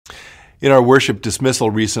In our worship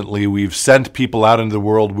dismissal recently, we've sent people out into the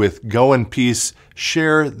world with "Go in peace,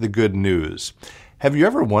 share the good news." Have you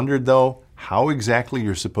ever wondered, though, how exactly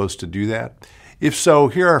you're supposed to do that? If so,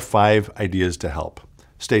 here are 5 ideas to help.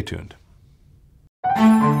 Stay tuned.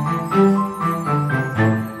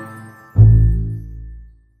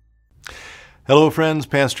 Hello, friends.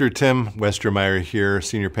 Pastor Tim Westermeyer here,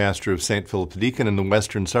 Senior Pastor of St. Philip the Deacon in the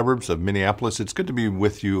western suburbs of Minneapolis. It's good to be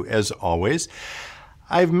with you as always.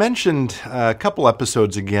 I've mentioned a couple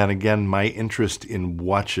episodes again, my interest in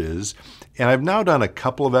watches, and I've now done a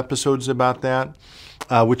couple of episodes about that,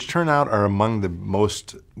 which turn out are among the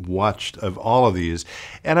most watched of all of these.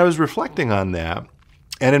 And I was reflecting on that,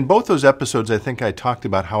 and in both those episodes, I think I talked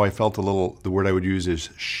about how I felt a little, the word I would use is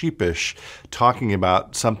sheepish, talking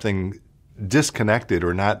about something disconnected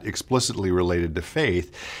or not explicitly related to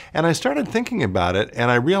faith. And I started thinking about it, and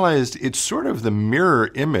I realized it's sort of the mirror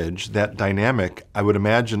image, that dynamic, I would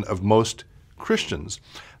imagine, of most Christians,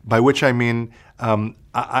 by which I mean I'm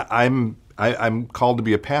called to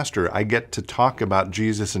be a pastor. I get to talk about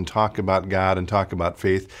Jesus and talk about God and talk about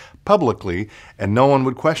faith publicly, and no one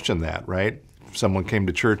would question that, right? If someone came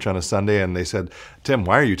to church on a Sunday and they said, "Tim,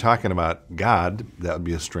 why are you talking about God?" That would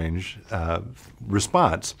be a strange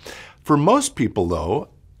response. For most people, though,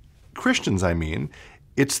 Christians, I mean,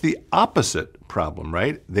 it's the opposite problem,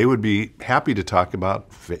 right? They would be happy to talk about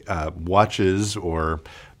watches or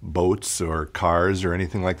boats or cars or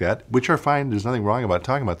anything like that, which are fine. There's nothing wrong about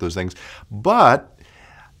talking about those things. But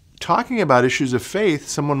talking about issues of faith,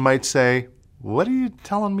 someone might say, "What are you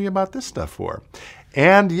telling me about this stuff for?"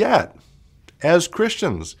 And yet, as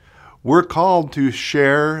Christians, we're called to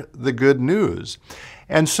share the good news.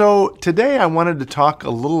 And so today I wanted to talk a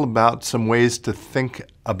little about some ways to think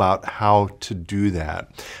about how to do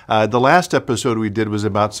that. The last episode we did was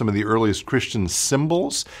about some of the earliest Christian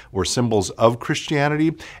symbols or symbols of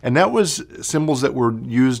Christianity, and that was symbols that were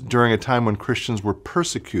used during a time when Christians were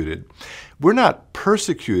persecuted. We're not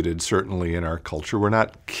persecuted, certainly, in our culture. We're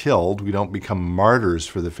not killed. We don't become martyrs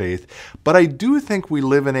for the faith. But I do think we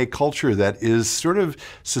live in a culture that is sort of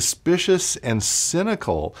suspicious and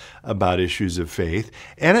cynical about issues of faith,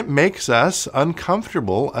 and it makes us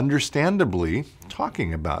uncomfortable, understandably,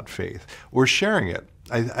 talking about faith or sharing it.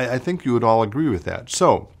 I think you would all agree with that.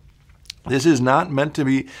 So this is not meant to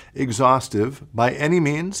be exhaustive by any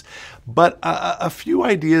means, but a few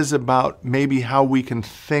ideas about maybe how we can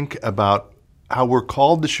think about how we're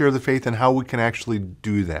called to share the faith and how we can actually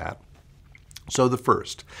do that. So the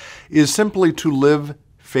first is simply to live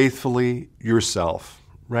faithfully yourself.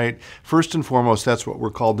 Right? First and foremost, that's what we're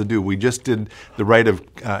called to do. We just did the rite of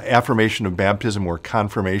affirmation of baptism or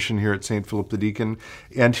confirmation here at St. Philip the Deacon.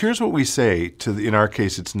 And here's what we say to, in our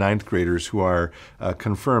case, it's 9th graders who are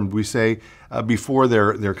confirmed. We say before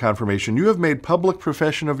their confirmation, "You have made public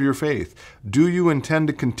profession of your faith. Do you intend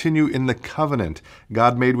to continue in the covenant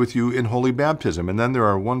God made with you in holy baptism?" And then there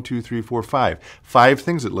are 5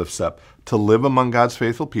 things it lifts up. To live among God's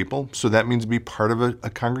faithful people, so that means be part of a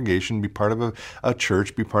congregation, be part of a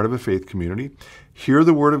church, be part of a faith community. Hear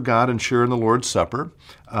the word of God and share in the Lord's Supper.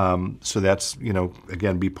 So that's,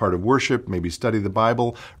 again, be part of worship, maybe study the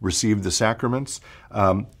Bible, receive the sacraments.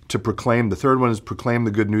 To proclaim, the third one is proclaim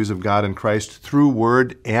the good news of God in Christ through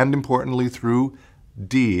word and, importantly, through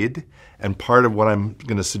deed. And part of what I'm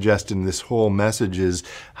going to suggest in this whole message is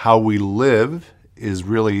how we live is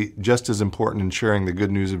really just as important in sharing the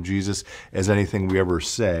good news of Jesus as anything we ever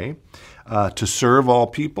say. To serve all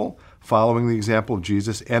people, following the example of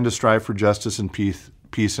Jesus, and to strive for justice and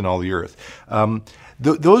peace in all the earth.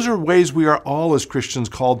 Those are ways we are all as Christians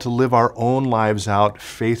called to live our own lives out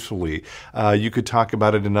faithfully. You could talk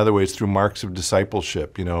about it in other ways through marks of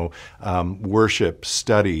discipleship, worship,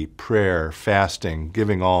 study, prayer, fasting,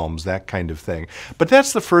 giving alms, that kind of thing. But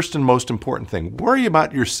that's the first and most important thing. Worry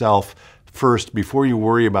about yourself first before you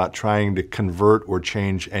worry about trying to convert or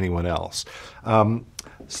change anyone else.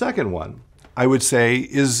 Second one, I would say,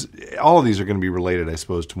 is, all of these are going to be related, I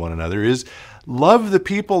suppose, to one another, is love the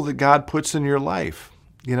people that God puts in your life.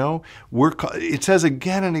 It says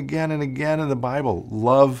again and again and again in the Bible,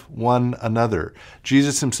 love one another.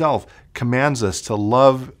 Jesus himself commands us to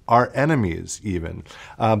love our enemies even.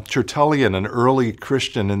 Tertullian, an early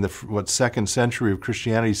Christian in the 2nd century of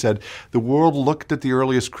Christianity, said, the world looked at the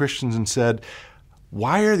earliest Christians and said,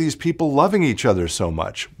 "Why are these people loving each other so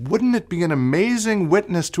much? Wouldn't it be an amazing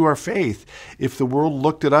witness to our faith if the world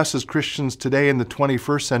looked at us as Christians today in the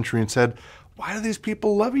 21st century and said, why do these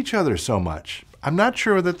people love each other so much?" I'm not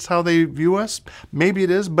sure that's how they view us. Maybe it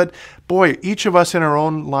is, but boy, each of us in our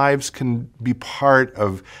own lives can be part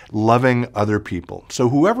of loving other people. So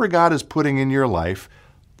whoever God is putting in your life,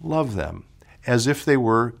 love them. as if they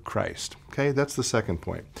were Christ. Okay, that's the second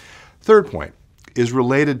point. Third point is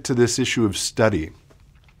related to this issue of study.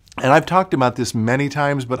 And I've talked about this many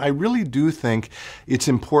times, but I really do think it's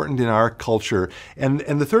important in our culture. And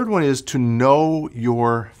the third one is to know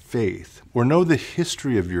your faith, or know the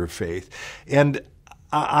history of your faith. And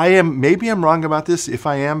maybe I'm wrong about this. If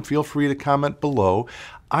I am, feel free to comment below.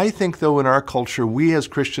 I think, though, in our culture, we as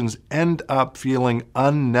Christians end up feeling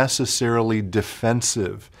unnecessarily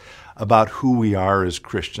defensive about who we are as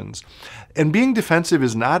Christians. And being defensive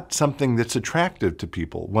is not something that's attractive to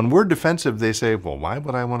people. When we're defensive, they say, well, why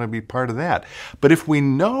would I want to be part of that? But if we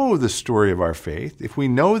know the story of our faith, if we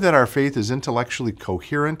know that our faith is intellectually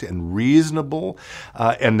coherent and reasonable,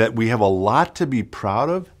 and that we have a lot to be proud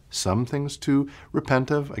of, some things to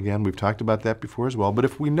repent of. Again, we've talked about that before as well. But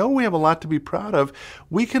if we know we have a lot to be proud of,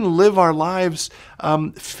 we can live our lives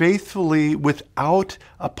faithfully without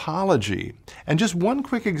apology. And just one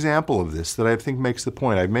quick example of this that I think makes the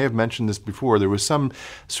point. I may have mentioned this before. There was some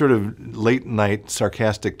sort of late-night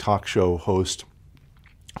sarcastic talk show host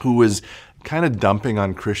who was kind of dumping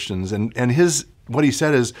on Christians. And what he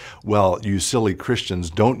said is, well, you silly Christians,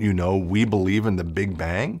 don't you know we believe in the Big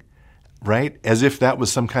Bang? Right? As if that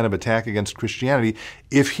was some kind of attack against Christianity.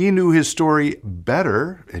 If he knew his story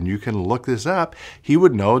better, and you can look this up, he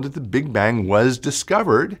would know that the Big Bang was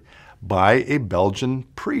discovered by a Belgian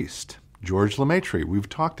priest, George Lemaitre. We've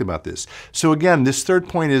talked about this. So again, this third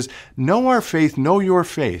point is know our faith, know your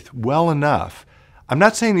faith well enough. I'm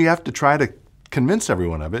not saying you have to try to convince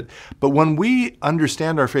everyone of it, but when we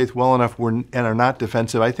understand our faith well enough and are not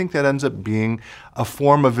defensive, I think that ends up being a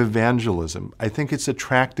form of evangelism. I think it's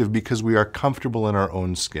attractive because we are comfortable in our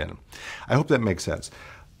own skin. I hope that makes sense.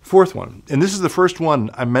 Fourth one, and this is the first one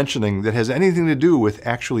I'm mentioning that has anything to do with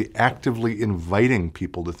actually actively inviting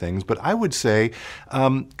people to things, but I would say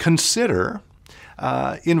consider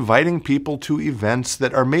inviting people to events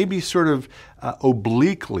that are maybe sort of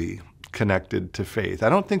obliquely connected to faith. I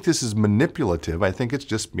don't think this is manipulative. I think it's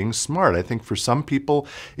just being smart. I think for some people,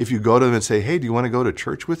 if you go to them and say, hey, do you want to go to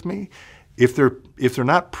church with me? If they're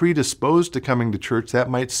not predisposed to coming to church, that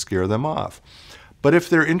might scare them off. But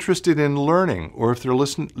if they're interested in learning, or if they're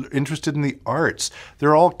interested in the arts,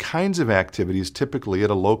 there are all kinds of activities typically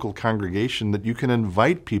at a local congregation that you can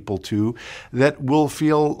invite people to that will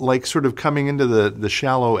feel like sort of coming into the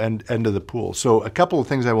shallow end of the pool. So a couple of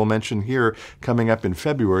things I will mention here coming up in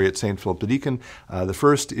February at St. Philip the Deacon. The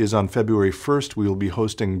first is on February 1st. We will be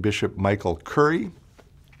hosting Bishop Michael Curry,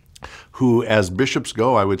 who, as bishops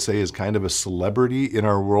go, I would say is kind of a celebrity in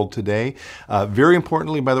our world today. Very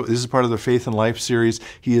importantly, by the way, this is part of the Faith and Life series.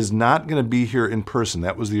 He is not going to be here in person.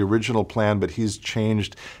 That was the original plan, but he's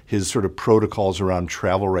changed his sort of protocols around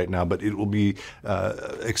travel right now. But it will be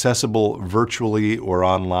accessible virtually or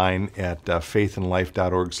online at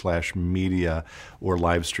faithandlife.org/media or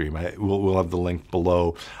live stream. We'll have the link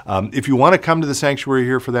below. If you want to come to the sanctuary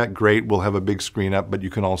here for that, great. We'll have a big screen up, but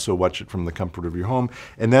you can also watch it from the comfort of your home.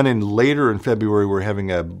 And then later in February, we're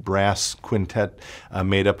having a brass quintet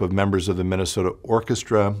made up of members of the Minnesota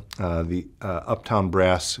Orchestra, the Uptown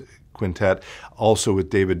Brass Quintet, also with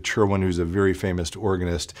David Cherwin, who's a very famous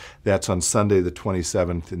organist. That's on Sunday the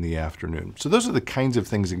 27th in the afternoon. So those are the kinds of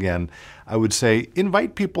things, again, I would say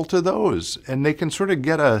invite people to those, and they can sort of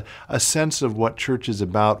get a sense of what church is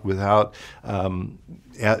about without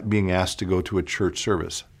being asked to go to a church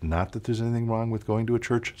service. Not that there's anything wrong with going to a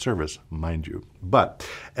church service, mind you.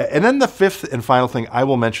 And then the fifth and final thing I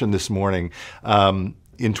will mention this morning in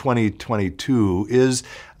 2022 is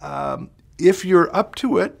if you're up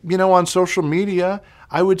to it, on social media,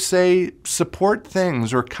 I would say support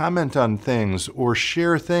things or comment on things or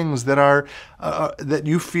share things that are that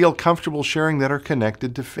you feel comfortable sharing that are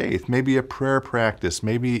connected to faith. Maybe a prayer practice,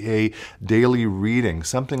 maybe a daily reading,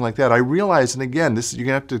 something like that. I realize, and again, you're going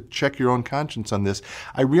to have to check your own conscience on this.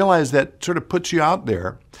 I realize that sort of puts you out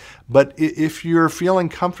there. But if you're feeling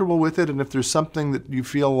comfortable with it, and if there's something that you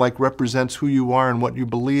feel like represents who you are and what you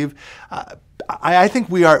believe, I think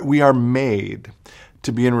we are made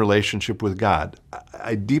to be in relationship with God.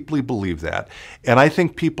 I deeply believe that. And I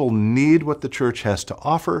think people need what the church has to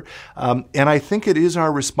offer. And I think it is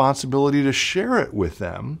our responsibility to share it with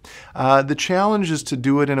them. The challenge is to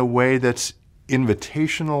do it in a way that's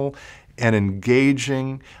invitational and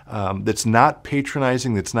engaging, that's not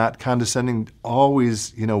patronizing, that's not condescending.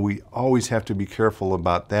 Always, we always have to be careful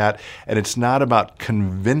about that. And it's not about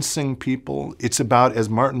convincing people. It's about, as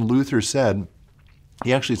Martin Luther said,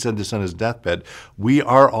 he actually said this on his deathbed, we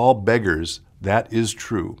are all beggars. That is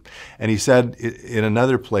true. And he said in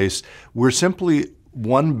another place, we're simply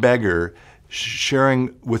one beggar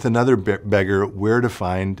sharing with another beggar where to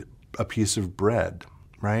find a piece of bread,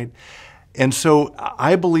 right? And so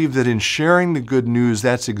I believe that in sharing the good news,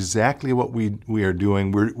 that's exactly what we are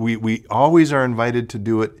doing. We always are invited to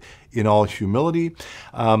do it in all humility,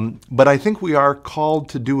 but I think we are called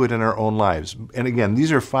to do it in our own lives. And again,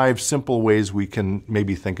 these are 5 simple ways we can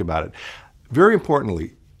maybe think about it. Very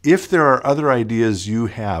importantly, if there are other ideas you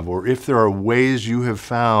have, or if there are ways you have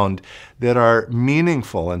found that are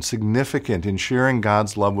meaningful and significant in sharing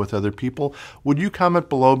God's love with other people, would you comment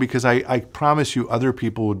below? Because I promise you other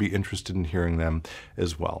people would be interested in hearing them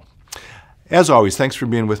as well. As always, thanks for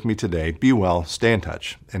being with me today. Be well, stay in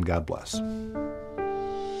touch, and God bless.